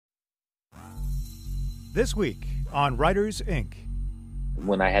This week on Writers, Inc.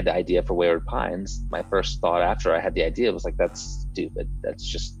 When I had the idea for Wayward Pines, my first thought after I had the idea was like, that's stupid.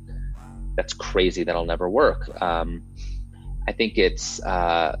 That's crazy. That'll never work. I think it's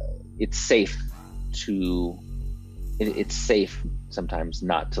safe it's safe sometimes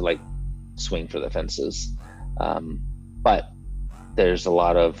not to like swing for the fences. But there's a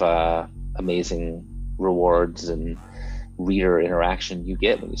lot of amazing rewards and reader interaction you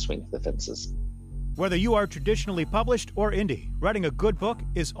get when you swing for the fences. Whether you are traditionally published or indie, writing a good book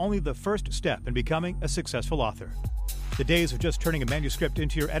is only the first step in becoming a successful author. The days of just turning a manuscript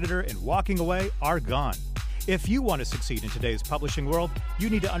into your editor and walking away are gone. If you want to succeed in today's publishing world, you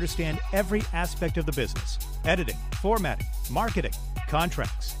need to understand every aspect of the business: editing, formatting, marketing,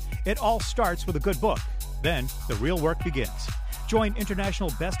 contracts. It all starts with a good book. Then the real work begins. Join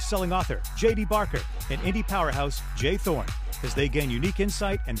international best-selling author J.D. Barker and indie powerhouse Jay Thorne as they gain unique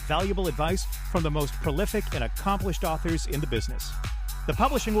insight and valuable advice from the most prolific and accomplished authors in the business. The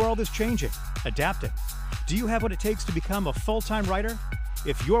publishing world is changing, adapting. Do you have what it takes to become a full-time writer?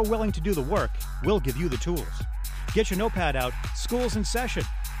 If you're willing to do the work, we'll give you the tools. Get your notepad out. School's in session.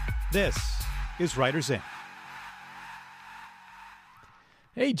 This is Writers Inc.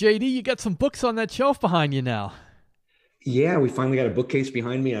 Hey, JD, you got some books on that shelf behind you now. Yeah, we finally got a bookcase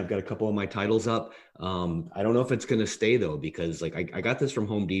behind me. I've got a couple of my titles up. I don't know if it's going to stay though, because like I got this from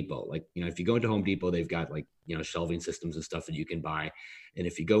Home Depot. Like, if you go into Home Depot, they've got like, shelving systems and stuff that you can buy. And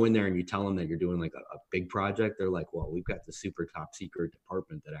if you go in there and you tell them that you're doing like a big project, they're like, well, we've got the super top secret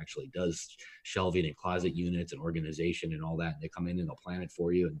department that actually does shelving and closet units and organization and all that. And they come in and they'll plan it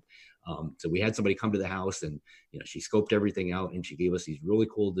for you. And so we had somebody come to the house and, she scoped everything out and she gave us these really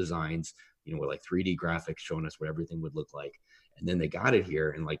cool designs, with like 3D graphics showing us what everything would look like. And then they got it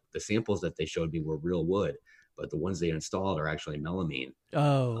here, and like the samples that they showed me were real wood, but the ones they installed are actually melamine.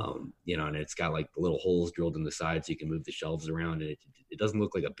 And it's got like the little holes drilled in the side so you can move the shelves around, and it doesn't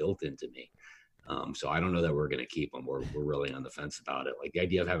look like a built-in to me. So I don't know that we're going to keep them. We're really on the fence about it. Like the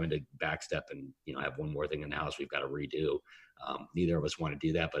idea of having to backstep and, have one more thing in the house we've got to redo. Neither of us want to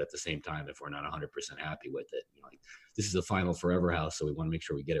do that, but at the same time, if we're not 100% happy with it, this is a final forever house, so we want to make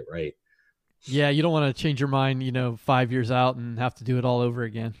sure we get it right. Yeah, you don't want to change your mind, 5 years out and have to do it all over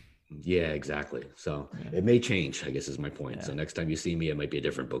again. Yeah, exactly. So It may change, I guess is my point. Yeah. So next time you see me, it might be a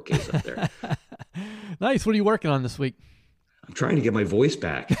different bookcase up there. Nice. What are you working on this week? I'm trying to get my voice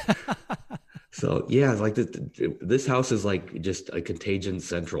back. So yeah, like this house is like just a contagion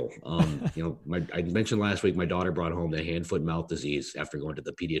central. I mentioned last week, my daughter brought home the hand, foot, and mouth disease after going to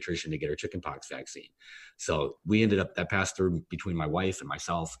the pediatrician to get her chickenpox vaccine. So we ended up, that passed through between my wife and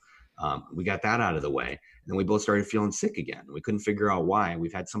myself. We got that out of the way, and then we both started feeling sick again. We couldn't figure out why.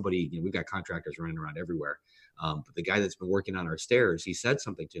 We've had somebody, we've got contractors running around everywhere. But the guy that's been working on our stairs, he said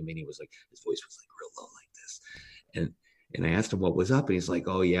something to me, and he was like, his voice was like real low like this. And I asked him what was up, and he's like,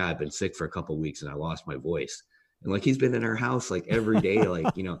 oh yeah, I've been sick for a couple of weeks and I lost my voice. And like, he's been in our house like every day, like,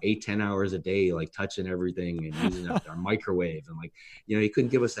 8-10 hours a day, like touching everything and using our microwave. And like, he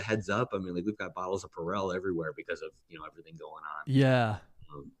couldn't give us a heads up. I mean, like we've got bottles of Perel everywhere because of, everything going on. Yeah.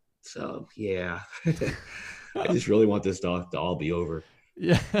 So yeah, I just really want this to all be over.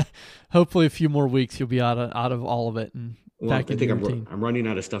 Yeah, hopefully a few more weeks you'll be out of all of it and back into routine. I'm running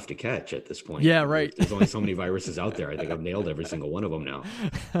out of stuff to catch at this point. Yeah, right. There's only so many viruses out there. I think I've nailed every single one of them now.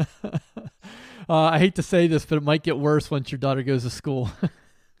 I hate to say this, but it might get worse once your daughter goes to school.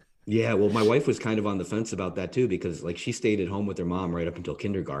 Yeah, well, my wife was kind of on the fence about that too, because like she stayed at home with her mom right up until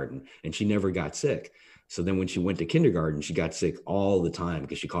kindergarten, and she never got sick. So then when she went to kindergarten, she got sick all the time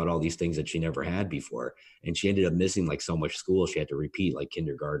because she caught all these things that she never had before. And she ended up missing like so much school. She had to repeat like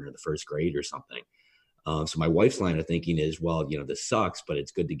kindergarten or the first grade or something. So my wife's line of thinking is, well, this sucks, but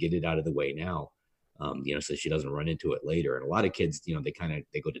it's good to get it out of the way now, so she doesn't run into it later. And a lot of kids, they go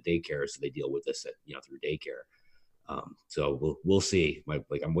to daycare, so they deal with this through daycare. So we'll see.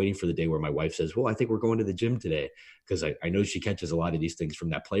 I'm waiting for the day where my wife says, well, I think we're going to the gym today, because I know she catches a lot of these things from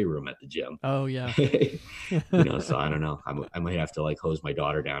that playroom at the gym. Oh yeah. So I don't know. I might have to like hose my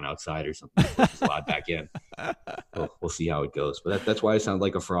daughter down outside or something. Just log back in. We'll see how it goes. But that's why I sound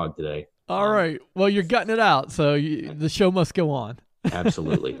like a frog today. All right. Well, you're gutting it out, so the show must go on.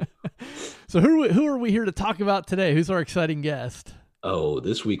 Absolutely. So who are we here to talk about today? Who's our exciting guest? Oh,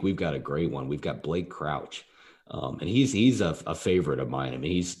 this week we've got a great one. We've got Blake Crouch. And he's a favorite of mine. I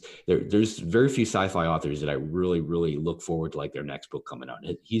mean, there's very few sci-fi authors that I really, really look forward to like their next book coming out.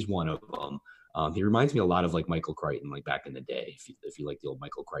 He's one of them. He reminds me a lot of like Michael Crichton, like back in the day. If you like the old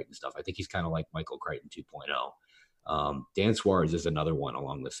Michael Crichton stuff, I think he's kind of like Michael Crichton 2.0. Dan Suarez is another one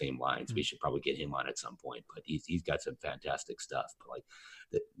along the same lines. We should probably get him on at some point, but he's got some fantastic stuff. But like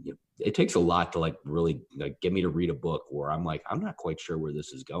it takes a lot to like really like get me to read a book where I'm like, I'm not quite sure where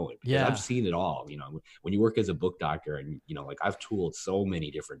this is going, because Yeah. I've seen it all. When you work as a book doctor and, like I've tooled so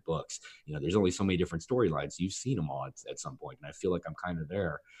many different books, there's only so many different storylines. You've seen them all at some point, and I feel like I'm kind of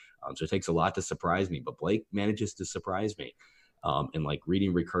there. So it takes a lot to surprise me, but Blake manages to surprise me. And like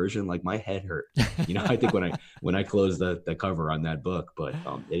reading Recursion, like my head hurt, I think when I closed the cover on that book, but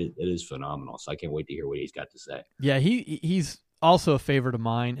it is phenomenal. So I can't wait to hear what he's got to say. Yeah. He's also a favorite of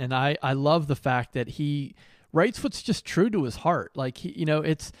mine. And I love the fact that he writes what's just true to his heart. Like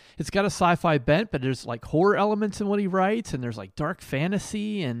it's got a sci-fi bent, but there's like horror elements in what he writes, and there's like dark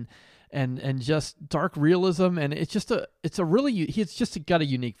fantasy and just dark realism, and he's just got a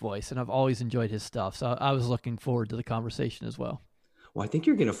unique voice, and I've always enjoyed his stuff. So I was looking forward to the conversation as well. Well, I think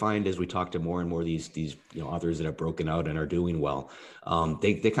you're going to find as we talk to more and more of these authors that have broken out and are doing well,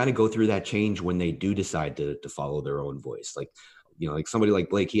 they kind of go through that change when they do decide to follow their own voice. Like somebody like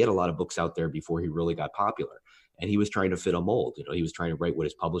Blake, he had a lot of books out there before he really got popular, and he was trying to fit a mold. He was trying to write what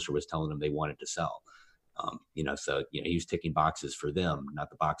his publisher was telling him they wanted to sell. So he was ticking boxes for them, not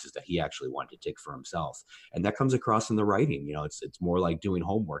the boxes that he actually wanted to tick for himself. And that comes across in the writing. It's more like doing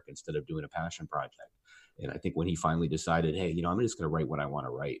homework instead of doing a passion project. And I think when he finally decided, hey, I'm just going to write what I want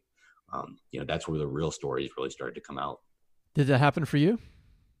to write, that's where the real stories really started to come out. Did that happen for you?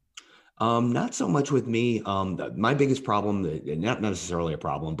 Not so much with me. My biggest problem, not necessarily a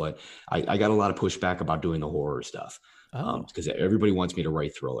problem, but I got a lot of pushback about doing the horror stuff. Because everybody wants me to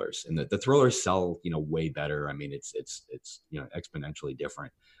write thrillers, and the thrillers sell, way better. I mean, it's exponentially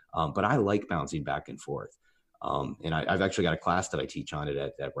different. But I like bouncing back and forth. And I've actually got a class that I teach on it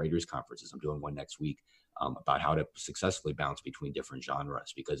at writers conferences. I'm doing one next week about how to successfully bounce between different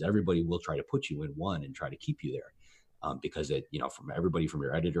genres, because everybody will try to put you in one and try to keep you there. Because from everybody from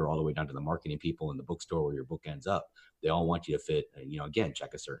your editor all the way down to the marketing people in the bookstore where your book ends up, they all want you to fit, again,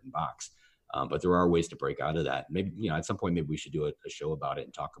 check a certain box. But there are ways to break out of that. Maybe, at some point, maybe we should do a show about it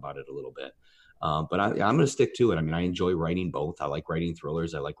and talk about it a little bit. But I'm going to stick to it. I mean, I enjoy writing both. I like writing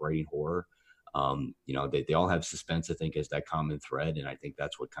thrillers. I like writing horror. They all have suspense, I think, as that common thread. And I think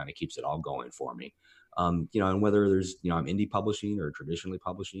that's what kind of keeps it all going for me. And whether there's, I'm indie publishing or traditionally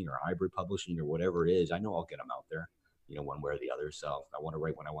publishing or hybrid publishing or whatever it is, I know I'll get them out there, one way or the other. So I want to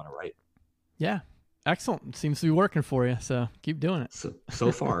write when I want to write. Yeah. Excellent. It seems to be working for you. So keep doing it.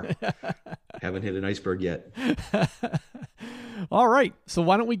 So far, haven't hit an iceberg yet. All right. So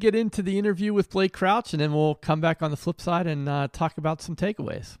why don't we get into the interview with Blake Crouch, and then we'll come back on the flip side and talk about some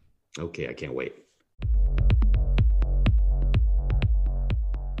takeaways. Okay. I can't wait.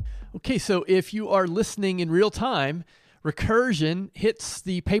 Okay. So if you are listening in real time, Recursion hits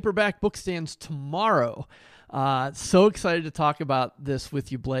the paperback book stands tomorrow. So excited to talk about this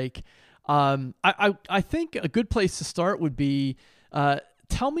with you, Blake. I think a good place to start would be,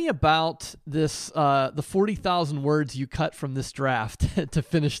 tell me about this, the 40,000 words you cut from this draft to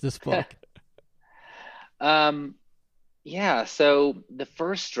finish this book. Yeah. So the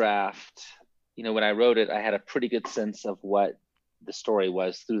first draft, when I wrote it, I had a pretty good sense of what the story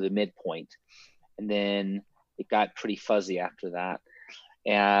was through the midpoint, and then it got pretty fuzzy after that.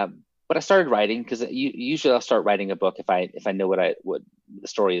 But I started writing because usually I'll start writing a book if I know what the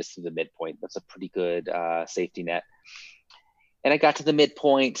story is through the midpoint. That's a pretty good safety net. And I got to the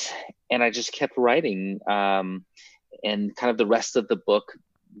midpoint and I just kept writing. And kind of the rest of the book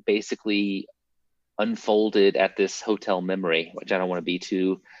basically unfolded at this hotel memory, which I don't want to be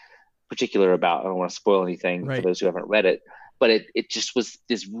too particular about. I don't want to spoil anything for those who haven't read it. But it just was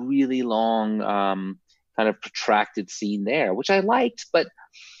this really long kind of protracted scene there, which I liked, but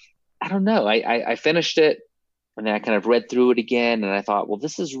I don't know. I finished it and then I kind of read through it again and I thought, well,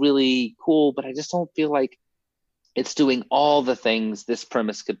 this is really cool, but I just don't feel like it's doing all the things this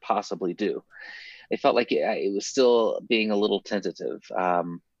premise could possibly do. It felt like it was still being a little tentative.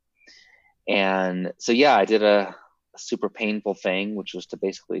 And so, yeah, I did a super painful thing, which was to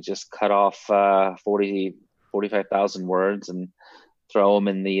basically just cut off 45,000 words and throw them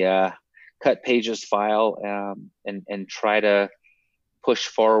in the cut pages file and try to push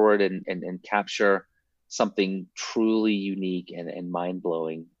forward and capture something truly unique and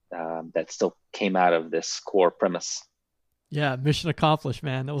mind-blowing that still came out of this core premise. Yeah, mission accomplished,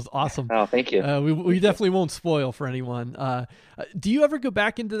 man. That was awesome. Oh, thank you. We definitely won't spoil for anyone. Do you ever go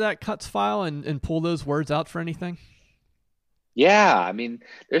back into that cuts file and pull those words out for anything? Yeah, I mean,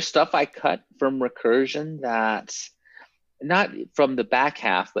 there's stuff I cut from Recursion that, not from the back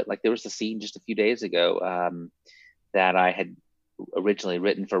half, but like there was a scene just a few days ago that I had originally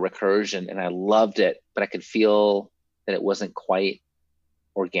written for Recursion and I loved it, but I could feel that it wasn't quite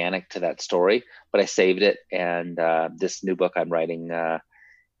organic to that story, but I saved it. And this new book I'm writing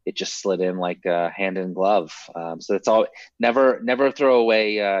it just slid in like hand in glove. So it's all never throw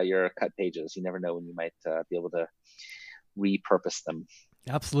away your cut pages. You never know when you might be able to repurpose them.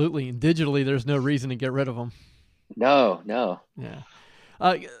 Absolutely. And digitally, there's no reason to get rid of them. No. Yeah.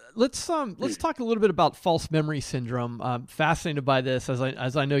 Let's talk a little bit about false memory syndrome. I'm fascinated by this,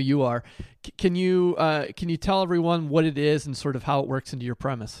 as I know you are. Can you tell everyone what it is and sort of how it works into your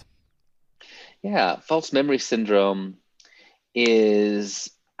premise? Yeah, false memory syndrome is,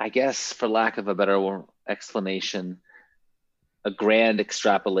 I guess, for lack of a better explanation, a grand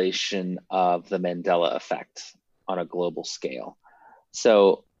extrapolation of the Mandela effect on a global scale.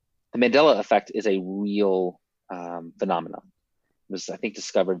 So the Mandela effect is a real phenomenon. It was, I think,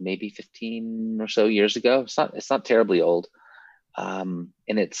 discovered maybe 15 or so years ago. It's not terribly old. And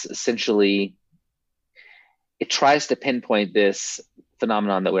it's essentially, it tries to pinpoint this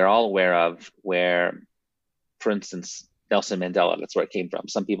phenomenon that we're all aware of, where, for instance, Nelson Mandela, that's where it came from.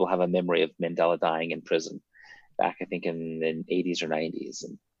 Some people have a memory of Mandela dying in prison back, I think, in the 80s or 90s.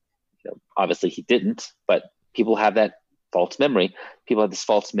 And obviously he didn't, but people have that false memory. People have this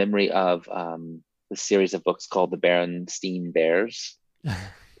false memory of the series of books called the Berenstain Bears. In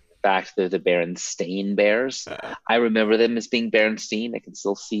fact, they're the Berenstain Bears. I remember them as being Berenstain. I can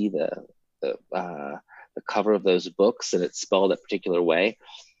still see the cover of those books, and it's spelled a particular way.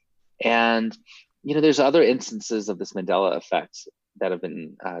 And there's other instances of this Mandela effect that have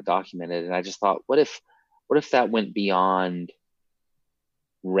been documented. And I just thought, what if that went beyond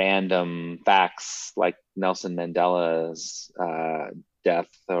random facts like Nelson Mandela's death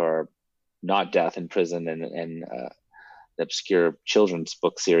or not death in prison and an obscure children's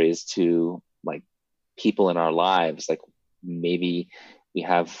book series to like people in our lives? Like maybe we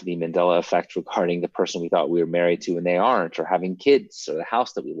have the Mandela effect regarding the person we thought we were married to and they aren't, or having kids, or the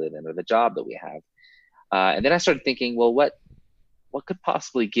house that we live in, or the job that we have. And then I started thinking, well, what could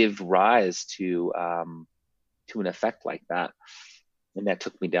possibly give rise to an effect like that? And that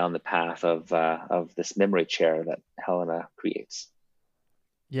took me down the path of this memory chair that Helena creates.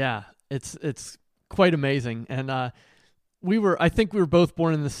 Yeah, it's quite amazing. And I think we were both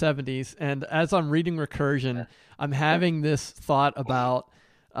born in the 70s. And as I'm reading Recursion, I'm having this thought about,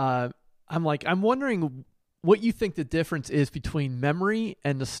 I'm wondering what you think the difference is between memory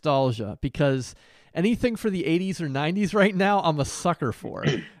and nostalgia, because anything for the 80s or 90s right now, I'm a sucker for.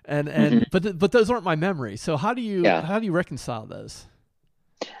 And but those aren't my memories. So how do you reconcile those?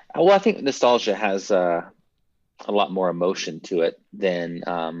 Well, I think nostalgia has a lot more emotion to it than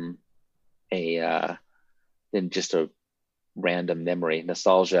just a random memory.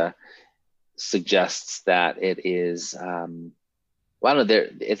 Nostalgia suggests that it is. Well, I don't know.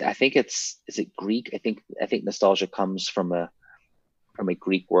 I think is it Greek? I think nostalgia comes from a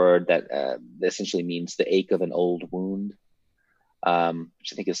Greek word that essentially means the ache of an old wound,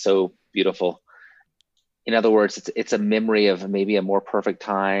 which I think is so beautiful. In other words, it's a memory of maybe a more perfect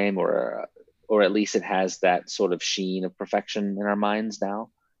time, or at least it has that sort of sheen of perfection in our minds now,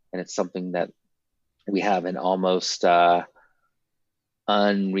 and it's something that we have an almost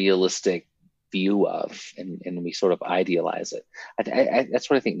unrealistic view of, and we sort of idealize it. That's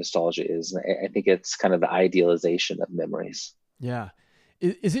what I think nostalgia is. I think it's kind of the idealization of memories. Yeah.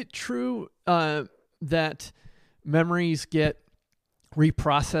 Is it true that memories get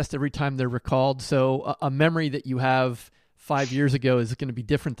reprocessed every time they're recalled? So a memory that you have 5 years ago is going to be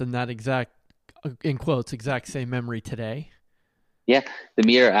different than that exact, in quotes, exact same memory today? Yeah. The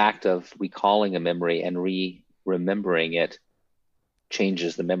mere act of recalling a memory and remembering it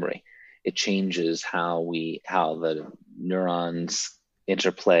changes the memory. It changes how the neurons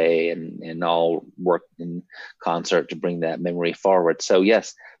interplay and all work in concert to bring that memory forward. So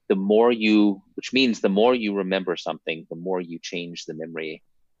yes, which means the more you remember something, the more you change the memory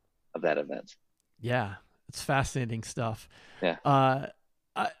of that event. Yeah, it's fascinating stuff. Yeah.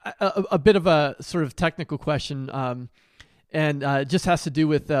 A bit of a sort of technical question, and just has to do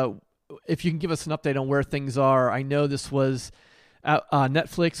with if you can give us an update on where things are. I know this was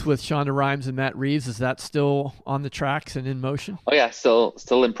Netflix with Shonda Rhimes and Matt Reeves. Is that still on the tracks and in motion? Oh yeah,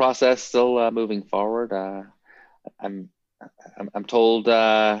 still in process, still moving forward. I'm told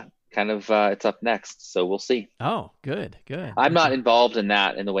it's up next, so we'll see. Oh, good. I'm not involved in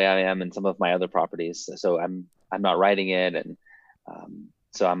that in the way I am in some of my other properties, so I'm not writing it, and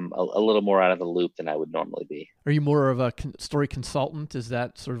so I'm a little more out of the loop than I would normally be. Are you more of a story consultant? Is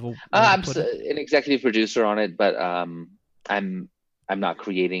that sort of I'm an executive producer on it, but I'm not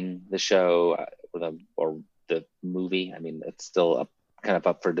creating the show or the movie. I mean, it's still kind of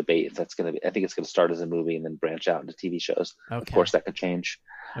up for debate if that's going to be. I think it's going to start as a movie and then branch out into TV shows. Okay. Of course, that could change.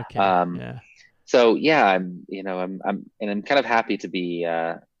 Okay. Yeah. So yeah, I'm kind of happy to be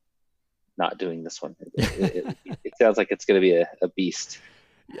not doing this one. It sounds like it's going to be a beast.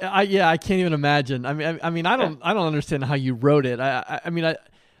 I can't even imagine. I don't understand how you wrote it.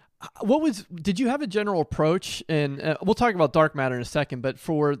 Did you have a general approach? And we'll talk about dark matter in a second, but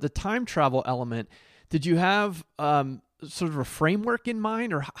for the time travel element, did you have sort of a framework in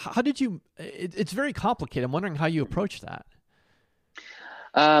mind, or how did you, it's very complicated. I'm wondering how you approach that.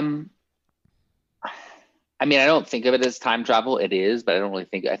 I don't think of it as time travel. It is, but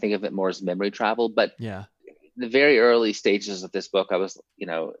I think of it more as memory travel. But yeah, the very early stages of this book, I was,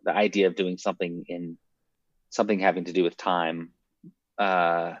 the idea of doing something having to do with time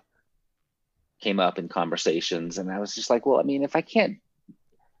came up in conversations, and I was just like, well, if I can't,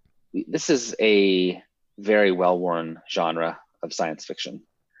 this is a very well-worn genre of science fiction,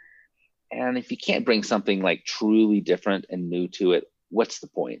 and if you can't bring something like truly different and new to it, what's the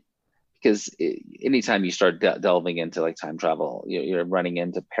point? Because anytime you start delving into like time travel, you're running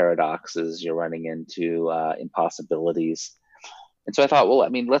into paradoxes, you're running into impossibilities. And so I thought, well,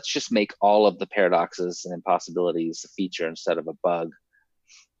 let's just make all of the paradoxes and impossibilities a feature instead of a bug.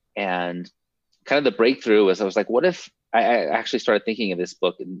 And kind of the breakthrough was, I was like, what if I actually started thinking of this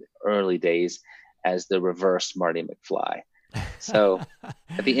book in the early days as the reverse Marty McFly. So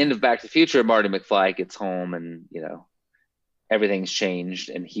at the end of Back to the Future, Marty McFly gets home and, everything's changed,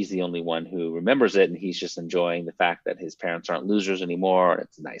 and he's the only one who remembers it, and he's just enjoying the fact that his parents aren't losers anymore, and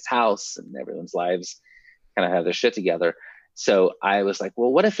it's a nice house, and everyone's lives kind of have their shit together. So I was like,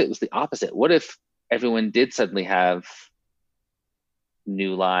 well, what if it was the opposite? What if everyone did suddenly have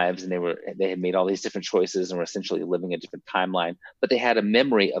new lives, and they had made all these different choices and were essentially living a different timeline, but they had a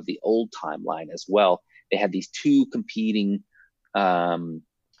memory of the old timeline as well. They had these two competing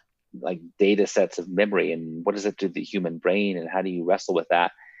like data sets of memory, and what does it do to the human brain, and how do you wrestle with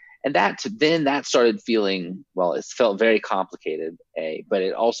that? And that started feeling, well, it felt very complicated, but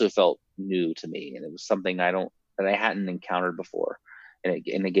it also felt new to me, and it was something that I hadn't encountered before, and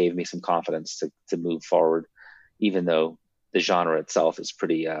it gave me some confidence to move forward, even though the genre itself is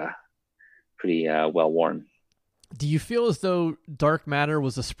pretty well worn. Do you feel as though Dark Matter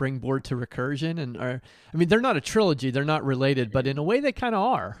was a springboard to Recursion? And they're not a trilogy, they're not related, but in a way they kind of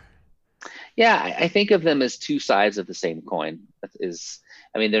are. Yeah, I think of them as two sides of the same coin.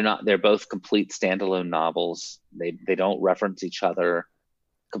 They're both complete standalone novels. They don't reference each other,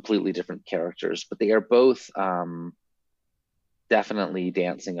 completely different characters, but they are both definitely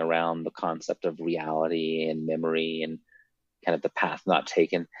dancing around the concept of reality and memory and kind of the path not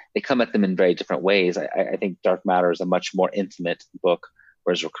taken. They come at them in very different ways. I think Dark Matter is a much more intimate book,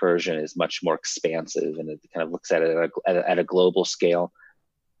 whereas Recursion is much more expansive, and it kind of looks at it at a global scale.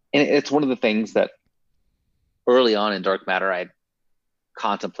 And it's one of the things that early on in Dark Matter I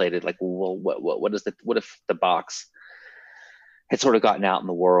contemplated, like, well, what if the box had sort of gotten out in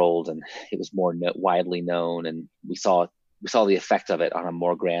the world and it was more widely known, and we saw the effect of it on a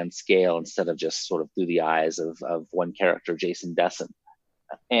more grand scale instead of just sort of through the eyes of one character, Jason Dessen.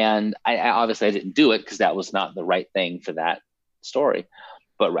 And I obviously I didn't do it because that was not the right thing for that story,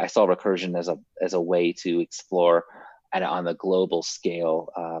 but I saw Recursion as a way to explore on the global scale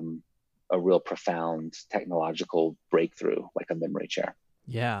a real profound technological breakthrough, like a memory chair.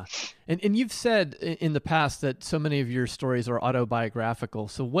 Yeah. And you've said in the past that so many of your stories are autobiographical.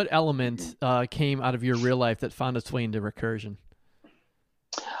 So what element came out of your real life that found its way into Recursion?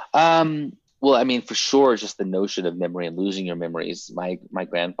 Well, for sure, just the notion of memory and losing your memories. My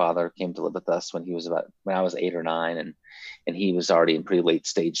grandfather came to live with us when I was 8 or 9, and he was already in pretty late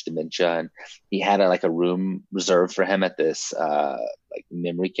stage dementia, and he had a room reserved for him at this like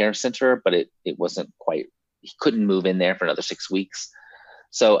memory care center, but it wasn't quite. He couldn't move in there for another 6 weeks.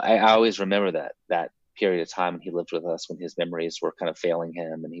 So I always remember that period of time when he lived with us, when his memories were kind of failing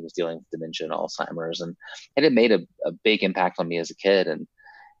him, and he was dealing with dementia and Alzheimer's, and it made a big impact on me as a kid. And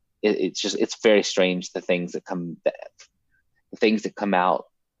it's very strange the things that come out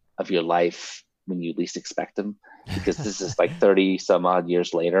of your life when you least expect them, because this is like 30 some odd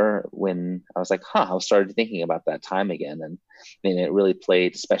years later when I was like, I started thinking about that time again. And it really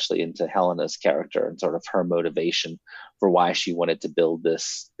played especially into Helena's character and sort of her motivation for why she wanted to build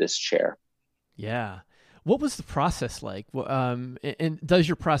this chair. Yeah. What was the process like? And does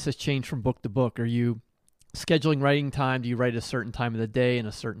your process change from book to book? Are you scheduling writing time? Do you write a certain time of the day in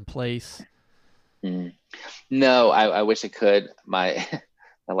a certain place? No, I wish I could. My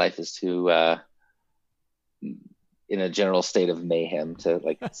life is too in a general state of mayhem to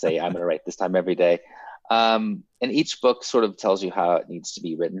say I'm going to write this time every day. And each book sort of tells you how it needs to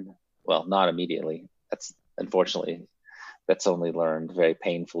be written. Well, not immediately. That's only learned very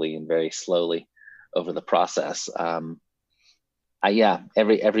painfully and very slowly over the process. Yeah,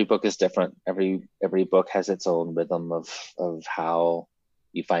 every book is different. Every book has its own rhythm of how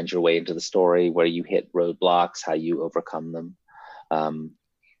you find your way into the story, where you hit roadblocks, how you overcome them. Um,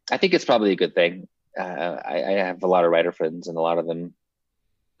 I think it's probably a good thing. I have a lot of writer friends, and a lot of them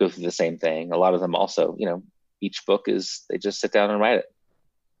go through the same thing. A lot of them also, each book is they just sit down and write it,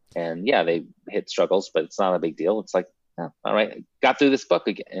 and yeah, they hit struggles, but it's not a big deal. It's like, oh, all right, I got through this book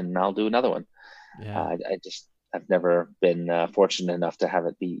again, and I'll do another one. Yeah. I've never been fortunate enough to have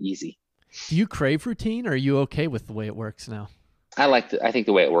it be easy. Do you crave routine, or are you okay with the way it works now? I think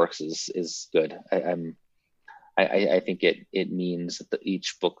the way it works is good. I think it means that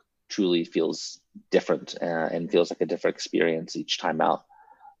each book truly feels different, and feels like a different experience each time out.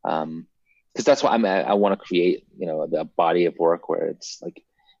 Because that's what I want to create, a body of work where it's like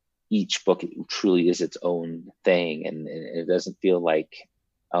each book truly is its own thing, and it doesn't feel like,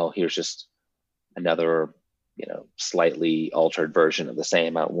 oh, here's just another, slightly altered version of the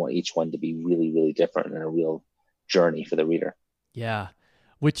same. I want each one to be really, really different and a real journey for the reader. Yeah,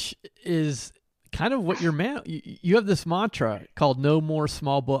 which is kind of what you have this mantra called "No more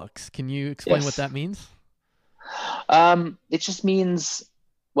small books." Can you explain what that means? It just means,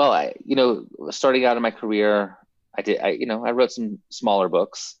 well, starting out in my career, I wrote some smaller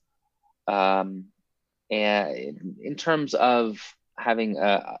books, and in terms of having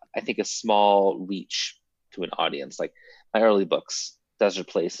I think a small reach to an audience, like my early books, Desert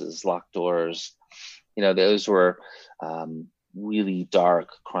Places, Locked Doors, those were really dark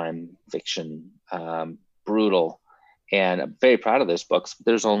crime fiction, brutal. And I'm very proud of those books, but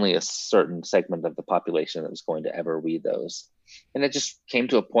there's only a certain segment of the population that was going to ever read those. And it just came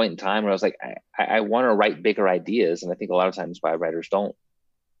to a point in time where I was like, I want to write bigger ideas. And I think a lot of times why writers don't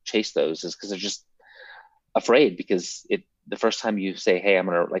chase those is because they're just afraid, because the first time you say, hey, I'm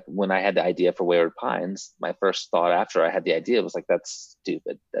going to, like when I had the idea for Wayward Pines, my first thought after I had the idea was like, that's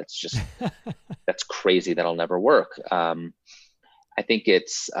stupid. That's just, that's crazy. That'll never work. I think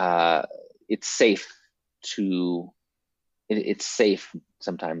it's safe to, it's safe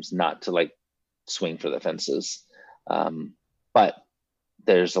sometimes not to like swing for the fences. But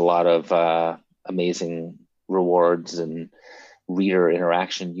there's a lot of amazing rewards and reader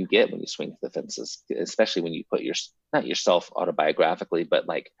interaction you get when you swing for the fences, especially when you put not yourself autobiographically, but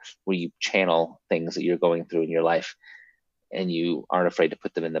like where you channel things that you're going through in your life and you aren't afraid to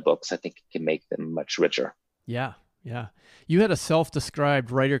put them in the books. I think it can make them much richer. Yeah. Yeah. You had a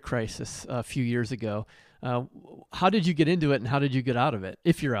self-described writer crisis a few years ago. How did you get into it, and how did you get out of it,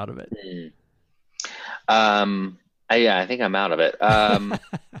 if you're out of it? I think I'm out of it.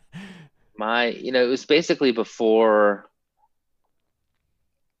 It was basically before,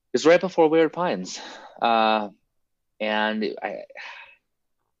 it was right before Weird Pines. And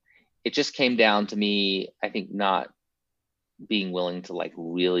it just came down to me, I think, not being willing to like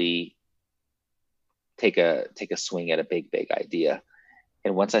really take a swing at a big idea.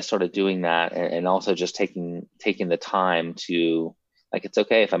 And once I started doing that, and also just taking the time to, like, it's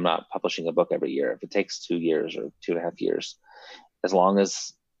okay if I'm not publishing a book every year, if it takes 2 years or 2.5 years, as long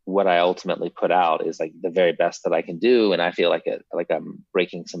as what I ultimately put out is like the very best that I can do, and I feel like I'm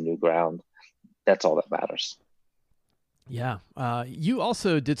breaking some new ground, that's all that matters. Yeah. You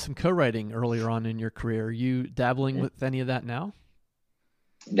also did some co-writing earlier on in your career. Are you dabbling with any of that now?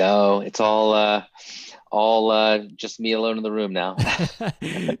 No, it's all just me alone in the room now.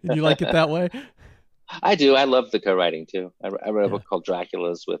 You like it that way? I do. I love the co-writing too. I wrote a book called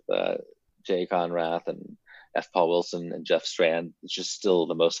Dracula's with Jay Conrath and F. Paul Wilson and Jeff Strand. It's just still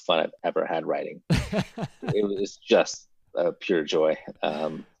the most fun I've ever had writing. It was just a pure joy.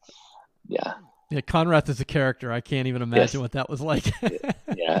 Yeah. Yeah, Conrath is a character. I can't even imagine what that was like.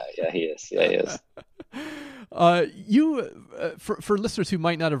 Yeah, he is. Yeah, he is. For listeners who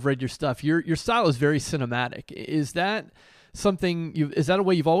might not have read your stuff, your style is very cinematic. Is that something is that a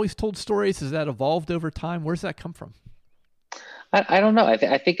way you've always told stories? Has that evolved over time? Where's that come from? I don't know.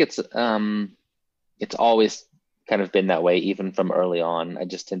 I think it's always kind of been that way, even from early on. I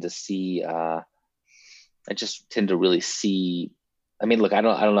just tend to really see. I mean, look, I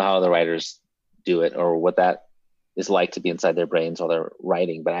don't know how other writers do it or what that is like to be inside their brains while they're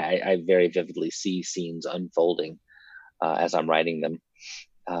writing, but I very vividly see scenes unfolding as I'm writing them.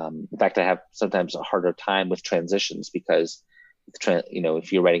 In fact, I have sometimes a harder time with transitions because,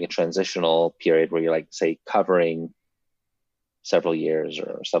 if you're writing a transitional period where you're like, say, covering several years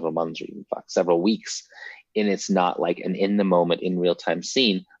or several months or even several weeks, and it's not like an in the moment, in real time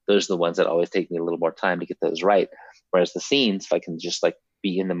scene, those are the ones that always take me a little more time to get those right. Whereas the scenes, if I can just like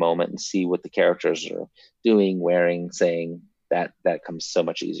be in the moment and see what the characters are doing, wearing, saying, that comes so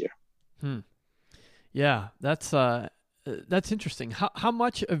much easier. Yeah, that's That's interesting. How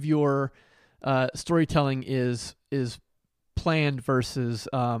much of your storytelling is planned versus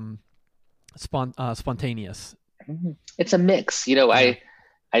spontaneous? It's a mix. You know, Yeah.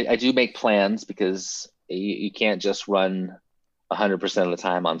 I do make plans because you can't just run 100% of the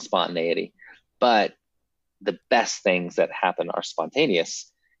time on spontaneity. But the best things that happen are spontaneous,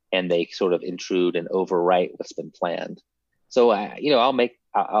 and they sort of intrude and overwrite what's been planned. So I'll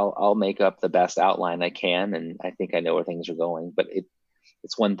make up the best outline I can, and I think I know where things are going. But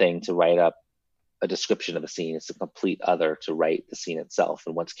it's one thing to write up a description of a scene. It's a complete other to write the scene itself.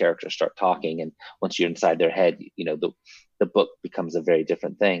 And once characters start talking, and once you're inside their head, you know, the book becomes a very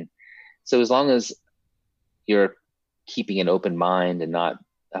different thing. So as long as you're keeping an open mind and not,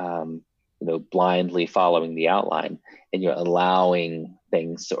 blindly following the outline, and you're allowing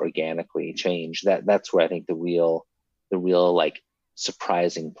things to organically change, that's where I think the real like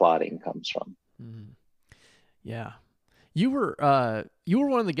surprising plotting comes from. Mm. Yeah. You were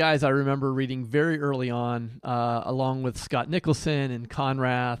one of the guys I remember reading very early on, along with Scott Nicholson and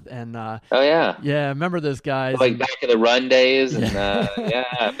Conrath, and Oh yeah, yeah, I remember those guys. like and, back in the run days, and yeah.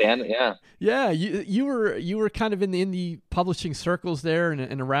 yeah. Yeah, you were kind of in the indie publishing circles there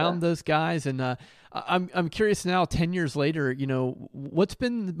and around those guys, and I'm curious now, 10 years later, you know, what's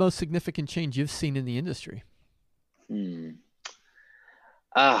been the most significant change you've seen in the industry?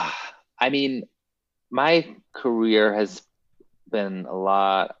 I mean, my career has been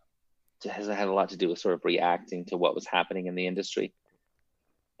has had a lot to do with sort of reacting to what was happening in the industry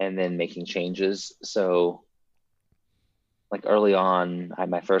and then making changes. So like early on,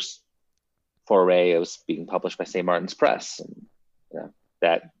 my first foray, it was being published by St. Martin's Press, and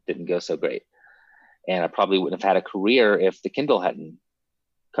that didn't go so great. And I probably wouldn't have had a career if the Kindle hadn't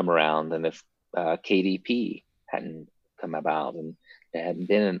come around, and if KDP hadn't come about, and there hadn't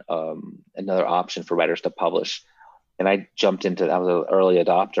been another option for writers to publish. And I jumped into that. I was an early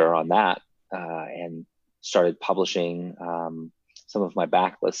adopter on that, and started publishing some of my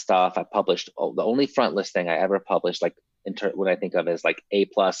backlist stuff. I published the only frontlist thing I ever published, like what I think of as like A+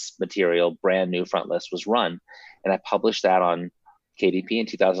 material, brand new frontlist, was Run, and I published that on KDP in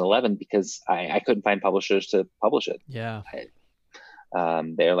 2011 because I couldn't find publishers to publish it. Yeah,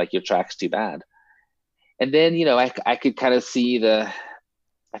 they're like, your track's too bad. And then I could kind of see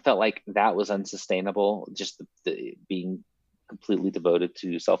I felt like that was unsustainable, just the being completely devoted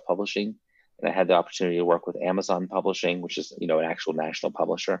to self-publishing. And I had the opportunity to work with Amazon Publishing, which is, an actual national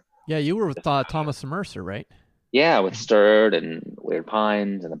publisher. Yeah, you were with Thomas and Mercer, right? Yeah, with Stirred and Weird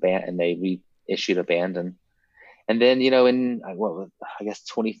Pines and they reissued Abandon. And then, in I guess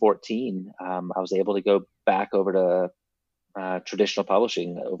 2014, I was able to go back over to traditional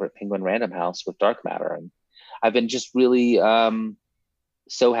publishing over at Penguin Random House with Dark Matter. And I've been just really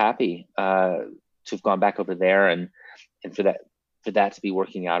so happy to have gone back over there and for that to be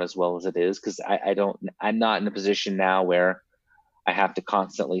working out as well as it is, because I'm not in a position now where I have to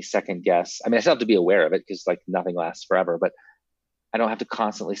constantly second guess. I mean, I still have to be aware of it because like nothing lasts forever, but I don't have to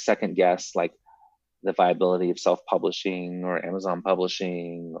constantly second guess like the viability of self-publishing or Amazon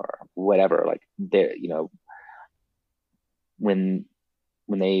publishing or whatever. Like when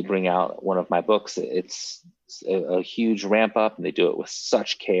they bring out one of my books, it's a huge ramp up, and they do it with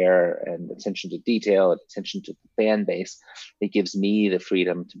such care and attention to detail and attention to the fan base. It gives me the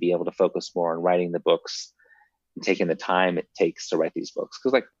freedom to be able to focus more on writing the books and taking the time it takes to write these books.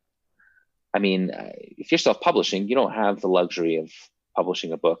 Because if you're self-publishing, you don't have the luxury of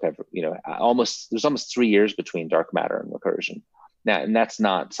publishing a book there's almost 3 years between Dark Matter and Recursion now, and that's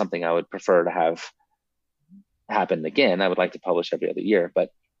not something I would prefer to have happen again. I would like to publish every other year,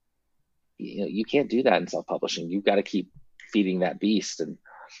 but you can't do that in self-publishing. You've got to keep feeding that beast, and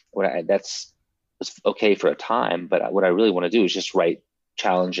that's okay for a time, but what I really want to do is just write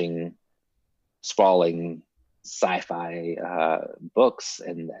challenging, sprawling sci-fi books,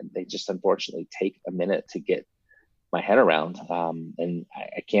 and they just unfortunately take a minute to get my head around, and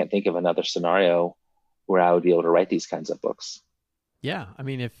I can't think of another scenario where I would be able to write these kinds of books. Yeah, I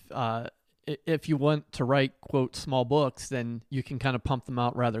mean, if you want to write, quote, small books, then you can kind of pump them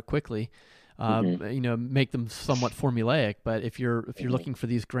out rather quickly, make them somewhat formulaic. But if you're looking for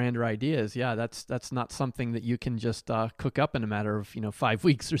these grander ideas, yeah, that's not something that you can just cook up in a matter of 5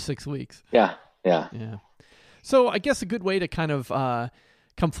 weeks or 6 weeks. Yeah. So I guess a good way to kind of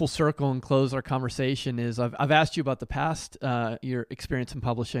come full circle and close our conversation is I've asked you about the past, your experience in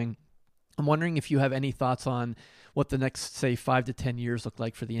publishing. I'm wondering if you have any thoughts on what the next, say, 5 to 10 years look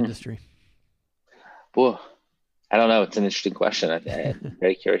like for the industry. Well, I don't know. It's an interesting question. I'm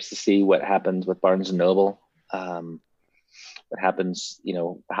very curious to see what happens with Barnes & Noble. what happens,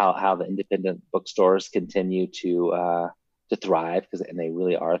 how the independent bookstores continue to thrive, and they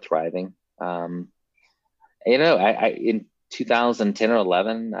really are thriving. I in 2010 or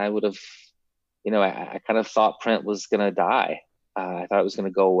 11, I would have, I kind of thought print was going to die. I thought it was going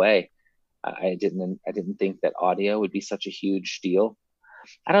to go away. I didn't think that audio would be such a huge deal.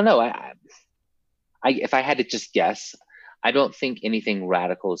 I don't know. If I had to just guess, I don't think anything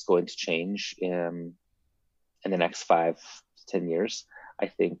radical is going to change in the next 5 to 10 years. I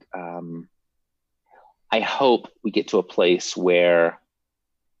think, I hope we get to a place where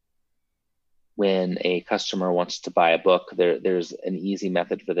when a customer wants to buy a book, there's an easy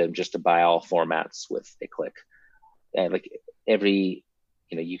method for them just to buy all formats with a click. And like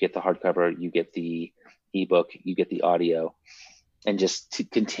you get the hardcover, you get the ebook, you get the audio, and just to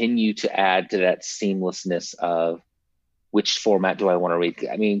continue to add to that seamlessness of which format do I want to read?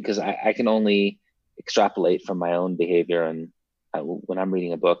 I mean, because I can only extrapolate from my own behavior, and when I'm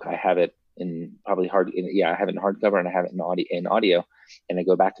reading a book, I have it in I have it in hardcover and I have it in audio, and I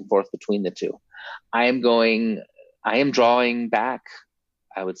go back and forth between the two. I am drawing back,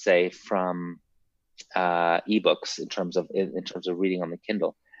 I would say, from ebooks in terms of reading on the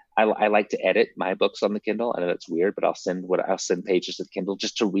Kindle. I like to edit my books on the Kindle. I know that's weird, but I'll send pages to the Kindle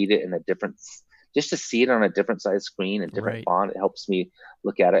just to read it just to see it on a different size screen and different font. It helps me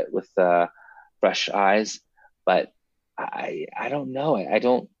look at it with fresh eyes. But I don't know.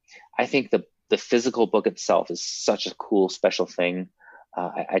 I think the physical book itself is such a cool, special thing.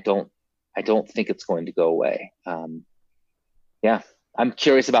 I don't think it's going to go away. I'm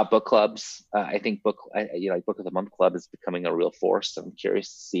curious about book clubs. I think Book of the Month Club is becoming a real force. I'm curious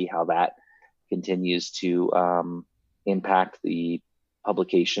to see how that continues to impact the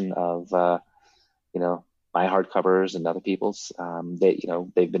publication of my hardcovers and other people's.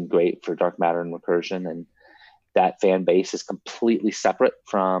 They've been great for Dark Matter and Recursion, and that fan base is completely separate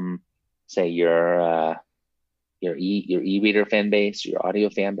from, say, your e-reader fan base, your audio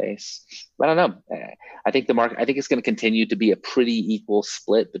fan base. I don't know. I think it's going to continue to be a pretty equal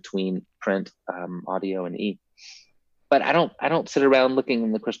split between print, audio, and e. But I don't sit around looking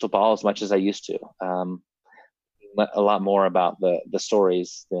in the crystal ball as much as I used to. A lot more about the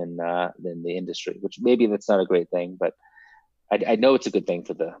stories than the industry, which maybe that's not a great thing, but I know it's a good thing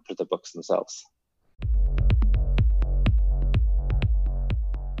for the books themselves.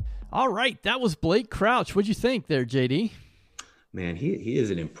 All right, that was Blake Crouch. What'd you think there, JD? Man, he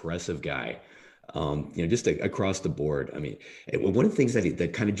is an impressive guy. Just across the board. I mean, one of the things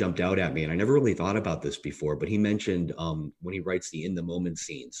that kind of jumped out at me, and I never really thought about this before, but he mentioned when he writes the in the moment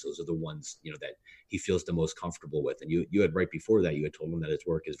scenes, those are the ones that he feels the most comfortable with. And you had right before that, you had told him that his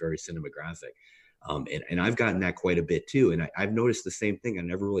work is very cinematographic, and I've gotten that quite a bit too. And I've noticed the same thing. I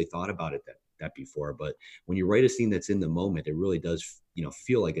never really thought about it that before, but when you write a scene that's in the moment, it really does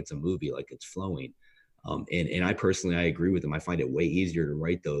feel like it's a movie, like it's flowing. And I personally, I agree with him. I find it way easier to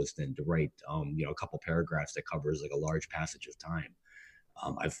write those than to write, a couple paragraphs that covers like a large passage of time.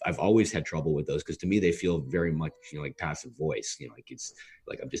 I've always had trouble with those because to me, they feel very much, like passive voice, like it's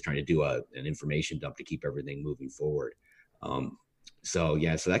like I'm just trying to do an information dump to keep everything moving forward. So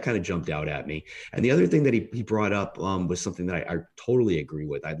that kind of jumped out at me. And the other thing that he brought up was something that I totally agree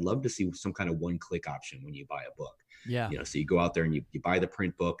with. I'd love to see some kind of one-click option when you buy a book. Yeah. So you go out there and you buy the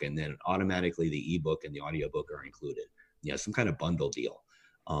print book, and then automatically the ebook and the audiobook are included. Some kind of bundle deal.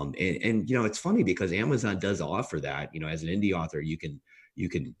 And it's funny because Amazon does offer that. As an indie author, you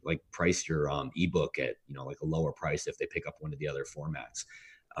can like price your ebook at like a lower price if they pick up one of the other formats.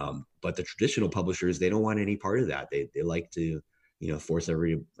 But the traditional publishers, they don't want any part of that. They like to force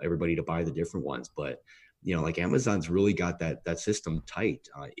everybody to buy the different ones. But like Amazon's really got that system tight.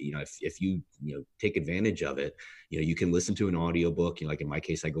 If you take advantage of it, you can listen to an audiobook. Like in my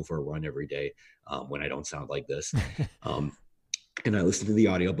case, I go for a run every day when I don't sound like this. And I listen to the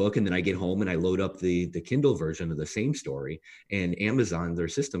audiobook, and then I get home and I load up the Kindle version of the same story, and Amazon, their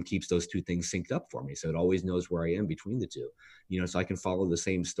system keeps those two things synced up for me. So it always knows where I am between the two, so I can follow the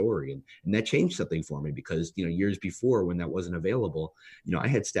same story. And that changed something for me because, years before when that wasn't available, I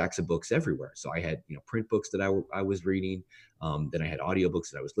had stacks of books everywhere. So I had, print books that I was reading. Then I had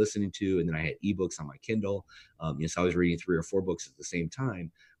audiobooks that I was listening to, and then I had ebooks on my Kindle. So I was reading 3 or 4 books at the same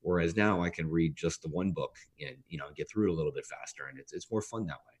time. Whereas now I can read just the one book and, get through it a little bit faster. And it's more fun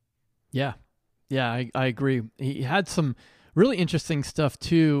that way. Yeah. Yeah, I agree. He had some really interesting stuff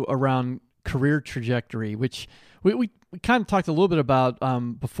too around career trajectory, which we kind of talked a little bit about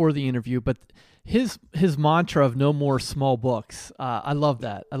before the interview, but his mantra of no more small books. I love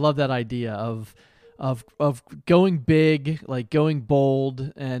that. I love that idea of going big, like going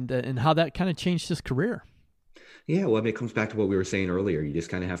bold, and how that kind of changed his career. Yeah, well, I mean, it comes back to what we were saying earlier. You just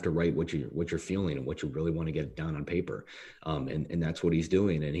kind of have to write what you're feeling and what you really want to get down on paper, and that's what he's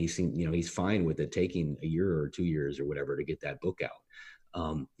doing. And he's fine with it taking a year or 2 years or whatever to get that book out.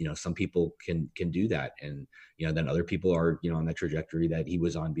 Some people can do that, and then other people are on that trajectory that he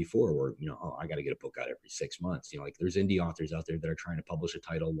was on before, where oh, I got to get a book out every 6 months. Like there's indie authors out there that are trying to publish a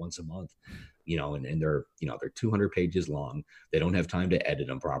title once a month, and they're 200 pages long. They don't have time to edit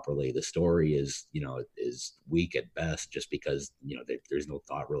them properly. The story is weak at best, just because there's no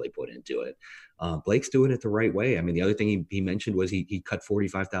thought really put into it. Blake's doing it the right way. I mean, the other thing he mentioned was he cut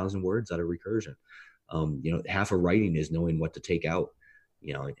 45,000 words out of recursion. Half of writing is knowing what to take out,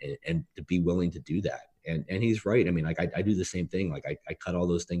 and to be willing to do that. And he's right. I mean, like I do the same thing. Like I cut all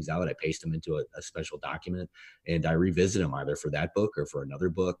those things out. I paste them into a special document, and I revisit them either for that book or for another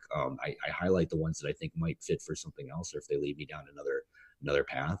book. I highlight the ones that I think might fit for something else, or if they lead me down another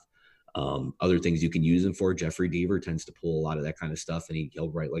path. Other things you can use them for. Jeffrey Deaver tends to pull a lot of that kind of stuff, and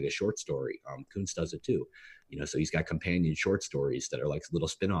he'll write like a short story. Kuntz does it too. So he's got companion short stories that are like little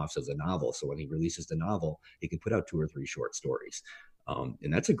spin-offs of the novel. So when he releases the novel, he can put out 2 or 3 short stories.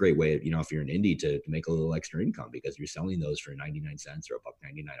 And that's a great way, if you're an indie, to make a little extra income, because you're selling those for 99 cents or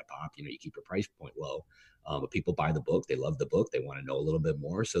 $1.99 a pop. You keep your price point low, but people buy the book. They love the book. They want to know a little bit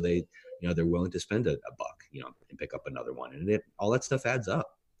more. So they're willing to spend a buck, and pick up another one. And all that stuff adds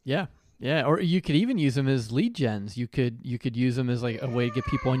up. Yeah. Yeah. Or you could even use them as lead gens. You could use them as like a way to get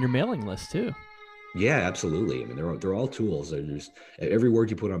people on your mailing list too. Yeah, absolutely. I mean, they're all tools. There's every word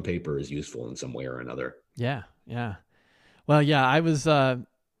you put on paper is useful in some way or another. Yeah. Yeah. Well, yeah, I was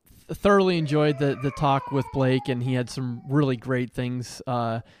thoroughly enjoyed the talk with Blake, and he had some really great things,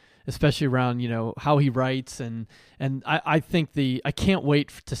 especially around how he writes, and I think I can't wait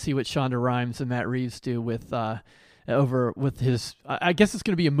to see what Shonda Rhimes and Matt Reeves do with his. I guess it's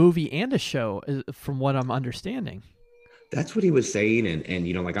going to be a movie and a show, from what I'm understanding. That's what he was saying.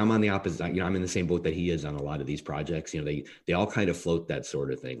 And like I'm on the opposite, I'm in the same boat that he is on a lot of these projects. They all kind of float that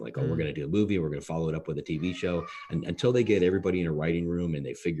sort of thing. Like, oh, we're going to do a movie. We're going to follow it up with a TV show. And until they get everybody in a writing room and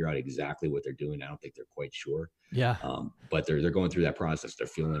they figure out exactly what they're doing, I don't think they're quite sure. Yeah. But they're going through that process. They're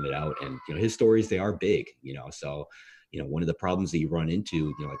feeling it out. And, his stories, they are big, so, one of the problems that you run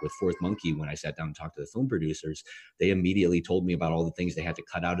into, like with Fourth Monkey, when I sat down and talked to the film producers, they immediately told me about all the things they had to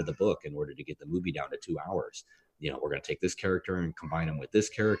cut out of the book in order to get the movie down to 2 hours. We're going to take this character and combine them with this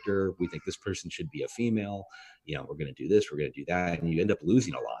character. We think this person should be a female. We're going to do this, we're going to do that. And you end up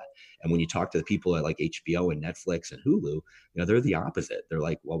losing a lot. And when you talk to the people at like HBO and Netflix and Hulu, they're the opposite. They're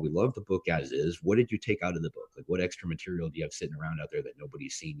like, well, we love the book as is. What did you take out of the book? Like, what extra material do you have sitting around out there that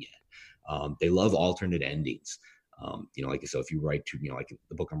nobody's seen yet? They love alternate endings. So if you write like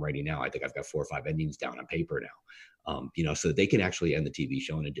the book I'm writing now, I think I've got 4 or 5 endings down on paper now. So that they can actually end the TV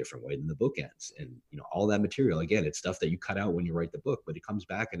show in a different way than the book ends. And, all that material, again, it's stuff that you cut out when you write the book, but it comes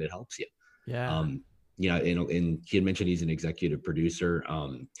back and it helps you. Yeah. And he had mentioned he's an executive producer.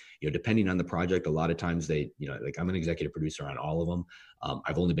 Depending on the project, a lot of times like I'm an executive producer on all of them.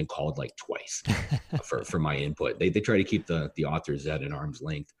 I've only been called like twice for my input. They try to keep the authors at an arm's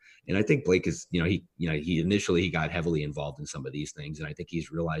length. And I think Blake is, he initially got heavily involved in some of these things. And I think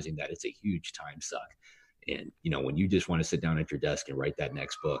he's realizing that it's a huge time suck. And, when you just want to sit down at your desk and write that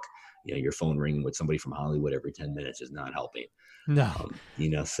next book, your phone ringing with somebody from Hollywood every 10 minutes is not helping. No,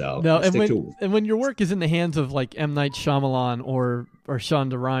 so no. And when your work is in the hands of like M. Night Shyamalan or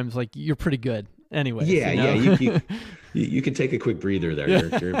Shonda Rhimes, like you're pretty good anyway. Yeah. You can take a quick breather there.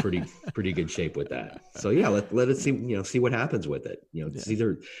 Yeah. You're in pretty good shape with that. So yeah, let it see what happens with it. It's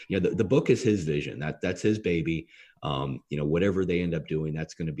either, the book is his vision. That's his baby. Whatever they end up doing,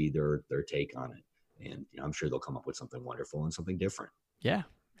 that's going to be their take on it. And I'm sure they'll come up with something wonderful and something different. Yeah.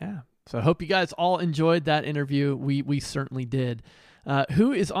 Yeah. So I hope you guys all enjoyed that interview. We certainly did.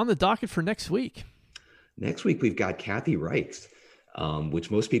 Who is on the docket for next week? Next week, we've got Kathy Reichs,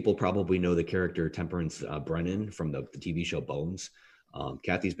 which most people probably know the character Temperance Brennan from the TV show Bones.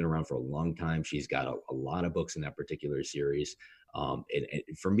 Kathy's been around for a long time. She's got a lot of books in that particular series. And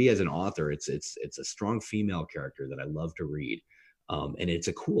for me as an author, it's a strong female character that I love to read. And it's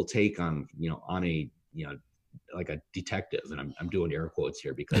a cool take on a like a detective, and I'm doing air quotes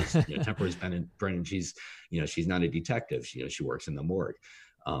here because Temperance Brennan, she's not a detective. She works in the morgue.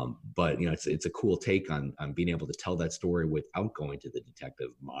 But it's a cool take on being able to tell that story without going to the detective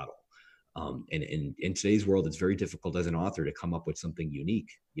model. And in today's world, it's very difficult as an author to come up with something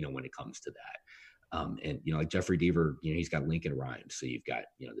unique, when it comes to that. And like Jeffrey Deaver, he's got Lincoln Rhymes. So you've got,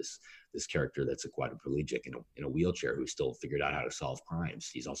 this character that's a quadriplegic in a wheelchair who's still figured out how to solve crimes.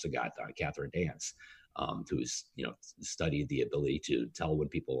 He's also got Catherine Dance, who's, studied the ability to tell when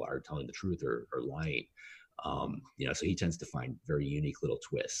people are telling the truth or lying. So he tends to find very unique little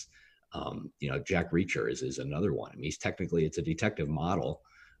twists. Jack Reacher is another one. I mean, it's a detective model,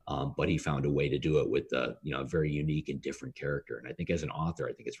 but he found a way to do it with a very unique and different character. And I think as an author,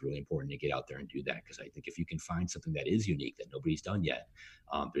 I think it's really important to get out there and do that, because I think if you can find something that is unique that nobody's done yet,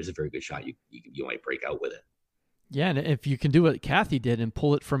 there's a very good shot you might break out with it. Yeah, and if you can do what Kathy did and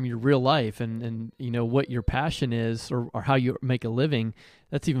pull it from your real life and what your passion is or how you make a living,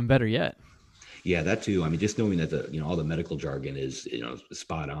 that's even better yet. Yeah, that too. I mean, just knowing that all the medical jargon is,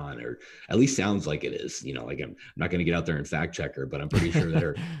 spot on, or at least sounds like it is. I'm not going to get out there and fact check her, but I'm pretty sure that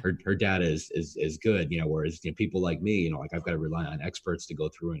her data is good. Whereas people like me, I've got to rely on experts to go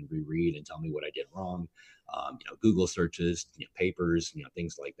through and reread and tell me what I did wrong. Google searches, papers,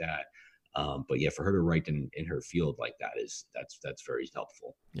 things like that. But yeah, for her to write in her field like that's very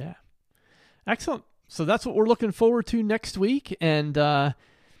helpful. Yeah, excellent. So that's what we're looking forward to next week, and.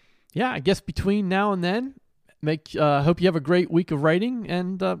 Yeah, I guess between now and then, hope you have a great week of writing,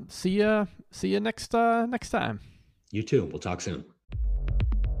 and see you next time. You too. We'll talk soon.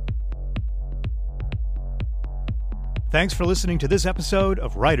 Thanks for listening to this episode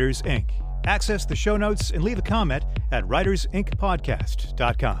of Writers Inc. Access the show notes and leave a comment at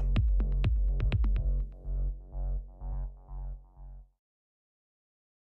writersincpodcast.com.